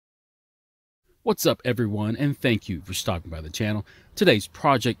What's up everyone, and thank you for stopping by the channel. Today's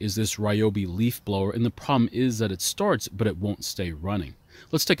project is this Ryobi leaf blower, and the problem is that it starts but it won't stay running.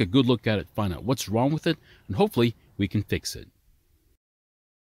 Let's take a good look at it, find out what's wrong with it, and hopefully we can fix it.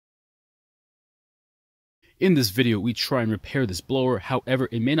 In this video, we try and repair this blower. However,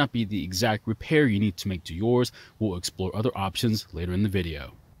 it may not be the exact repair you need to make to yours. We'll explore other options later in the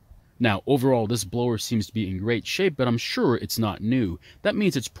video. Now, overall, this blower seems to be in great shape, but I'm sure it's not new. That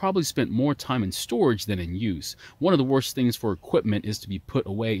means it's probably spent more time in storage than in use. One of the worst things for equipment is to be put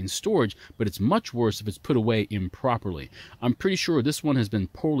away in storage, but it's much worse if it's put away improperly. I'm pretty sure this one has been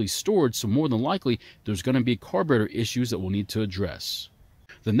poorly stored, so more than likely, there's going to be carburetor issues that we'll need to address.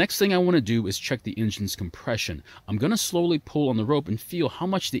 The next thing I want to do is check the engine's compression. I'm going to slowly pull on the rope and feel how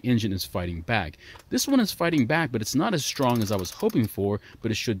much the engine is fighting back. This one is fighting back, but it's not as strong as I was hoping for,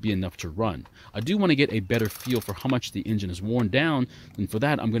 but it should be enough to run. I do want to get a better feel for how much the engine is worn down, and for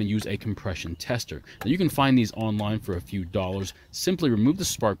that I'm going to use a compression tester. Now you can find these online for a few dollars. Simply remove the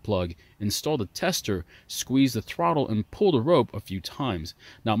spark plug, install the tester, squeeze the throttle, and pull the rope a few times.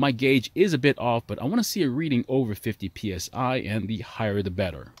 Now my gauge is a bit off, but I want to see a reading over 50 psi, and the higher the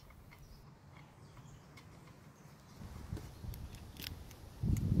better.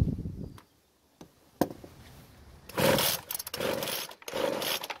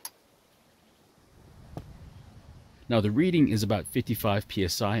 Now the reading is about 55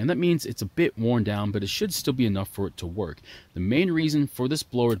 psi, and that means it's a bit worn down, but it should still be enough for it to work. The main reason for this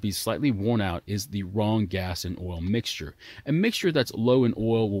blower to be slightly worn out is the wrong gas and oil mixture. A mixture that's low in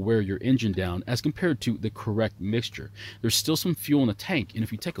oil will wear your engine down as compared to the correct mixture. There's still some fuel in the tank, and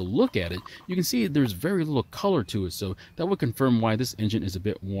if you take a look at it, you can see there's very little color to it, so that would confirm why this engine is a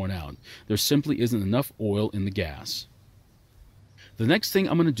bit worn out. There simply isn't enough oil in the gas. The next thing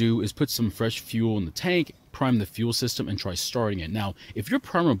I'm going to do is put some fresh fuel in the tank, prime the fuel system, and try starting it. Now, if your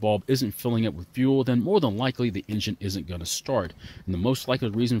primer bulb isn't filling up with fuel, then more than likely the engine isn't going to start. And the most likely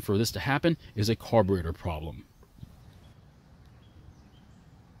reason for this to happen is a carburetor problem.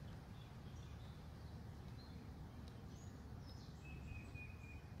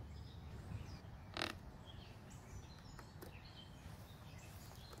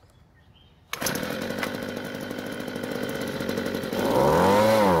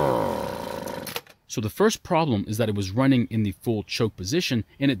 So the first problem is that it was running in the full choke position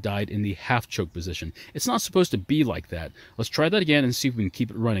and it died in the half choke position. It's not supposed to be like that. Let's try that again and see if we can keep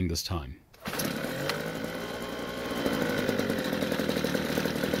it running this time.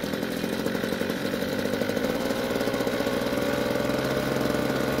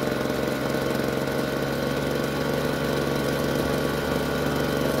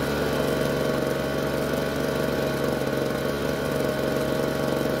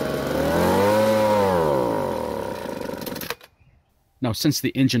 Now, since the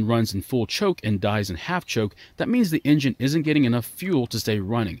engine runs in full choke and dies in half choke, that means the engine isn't getting enough fuel to stay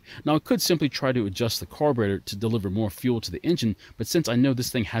running. Now, I could simply try to adjust the carburetor to deliver more fuel to the engine, but since I know this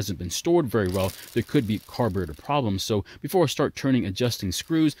thing hasn't been stored very well, there could be carburetor problems. So before I start turning adjusting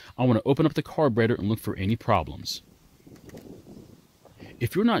screws, I want to open up the carburetor and look for any problems.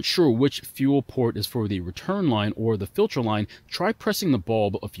 If you're not sure which fuel port is for the return line or the filter line, try pressing the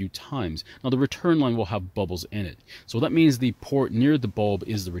bulb a few times. Now the return line will have bubbles in it, so that means the port near the bulb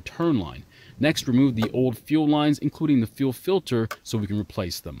is the return line. Next, remove the old fuel lines, including the fuel filter, so we can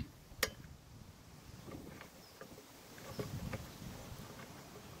replace them.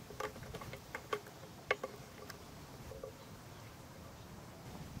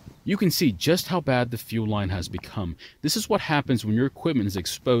 You can see just how bad the fuel line has become. This is what happens when your equipment is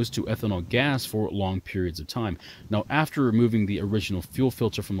exposed to ethanol gas for long periods of time. Now, after removing the original fuel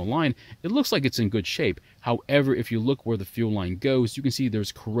filter from the line, it looks like it's in good shape. However, if you look where the fuel line goes, you can see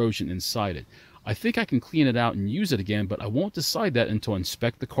there's corrosion inside it. I think I can clean it out and use it again, but I won't decide that until I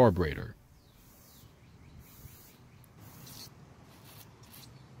inspect the carburetor.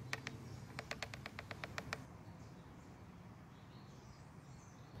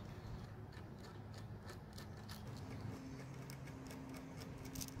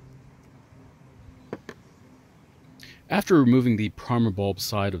 After removing the primer bulb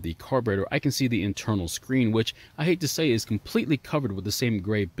side of the carburetor, I can see the internal screen, which I hate to say is completely covered with the same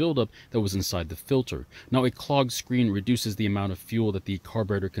gray buildup that was inside the filter. Now, a clogged screen reduces the amount of fuel that the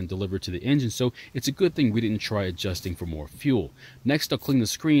carburetor can deliver to the engine, so it's a good thing we didn't try adjusting for more fuel. Next, I'll clean the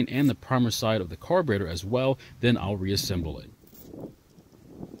screen and the primer side of the carburetor as well, then I'll reassemble it.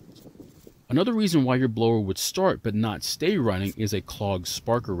 Another reason why your blower would start but not stay running is a clogged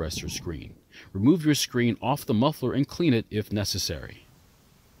spark arrestor screen. Remove your screen off the muffler and clean it if necessary.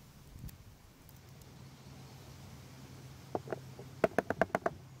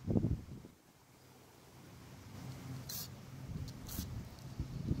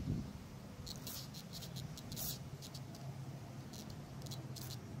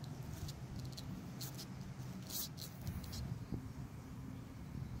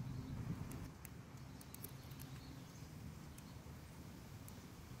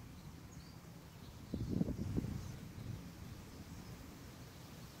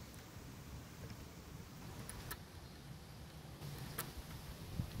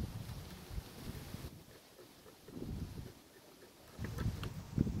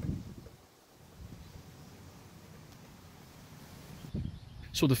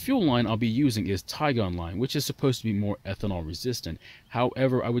 So the fuel line I'll be using is Tygon line, which is supposed to be more ethanol resistant.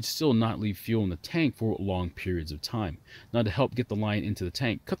 However, I would still not leave fuel in the tank for long periods of time. Now to help get the line into the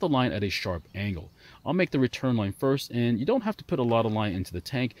tank, cut the line at a sharp angle. I'll make the return line first, and you don't have to put a lot of line into the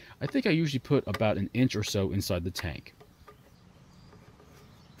tank. I think I usually put about an inch or so inside the tank.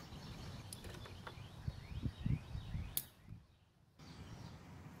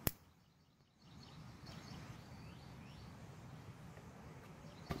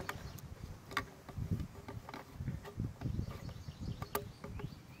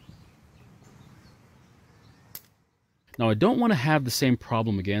 Now I don't want to have the same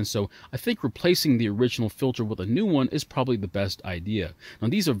problem again, so I think replacing the original filter with a new one is probably the best idea. Now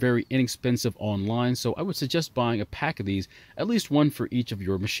these are very inexpensive online, so I would suggest buying a pack of these, at least one for each of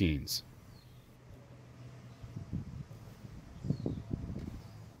your machines.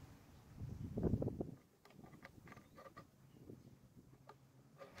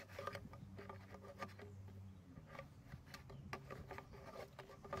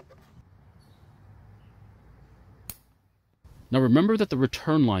 Now remember that the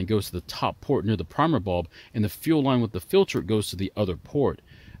return line goes to the top port near the primer bulb, and the fuel line with the filter goes to the other port.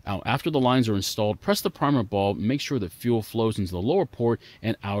 Now after the lines are installed, press the primer bulb and make sure that fuel flows into the lower port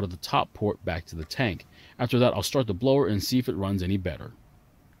and out of the top port back to the tank. After that, I'll start the blower and see if it runs any better.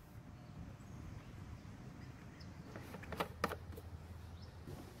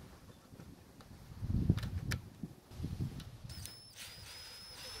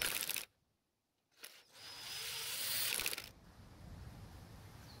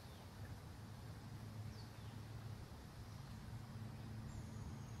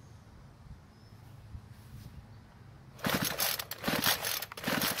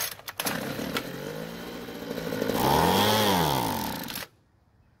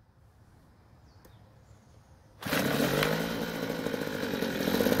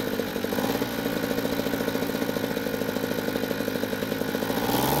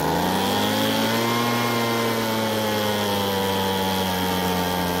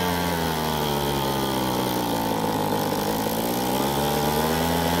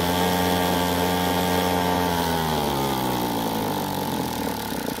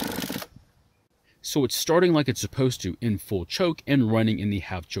 So it's starting like it's supposed to in full choke and running in the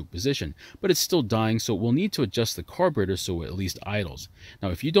half choke position, but it's still dying, so we'll need to adjust the carburetor so it at least idles. Now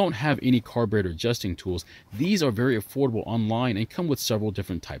if you don't have any carburetor adjusting tools, these are very affordable online and come with several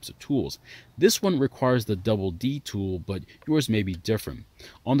different types of tools. This one requires the double D tool, but yours may be different.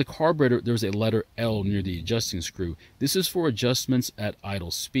 On the carburetor, there's a letter L near the adjusting screw. This is for adjustments at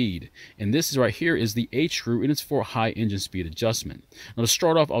idle speed. And this is right here is the H screw, and it's for high engine speed adjustment. Now to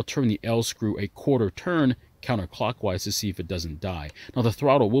start off, I'll turn the L screw a quarter turn counterclockwise to see if it doesn't die. Now the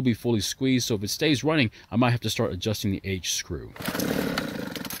throttle will be fully squeezed, so if it stays running, I might have to start adjusting the H screw.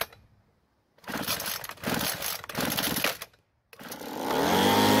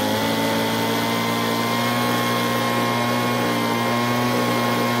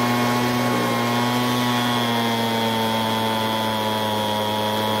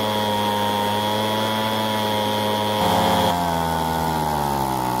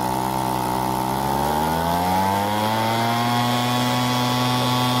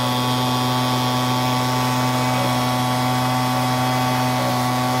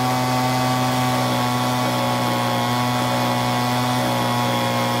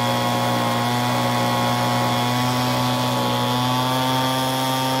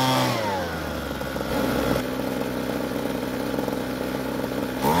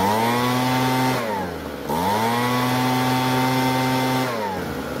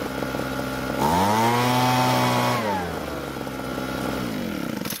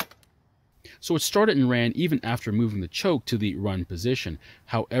 So it started and ran even after moving the choke to the run position.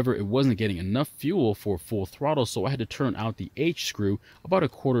 However, it wasn't getting enough fuel for full throttle, so I had to turn out the H screw about a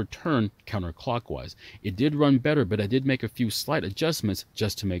quarter turn counterclockwise. It did run better, but I did make a few slight adjustments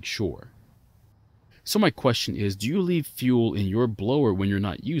just to make sure. So my question is, do you leave fuel in your blower when you're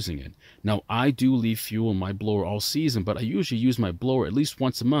not using it? Now, I do leave fuel in my blower all season, but I usually use my blower at least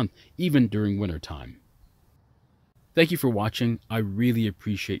once a month, even during winter time. Thank you for watching. I really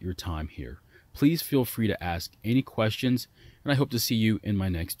appreciate your time here. Please feel free to ask any questions, and I hope to see you in my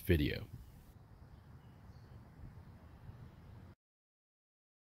next video.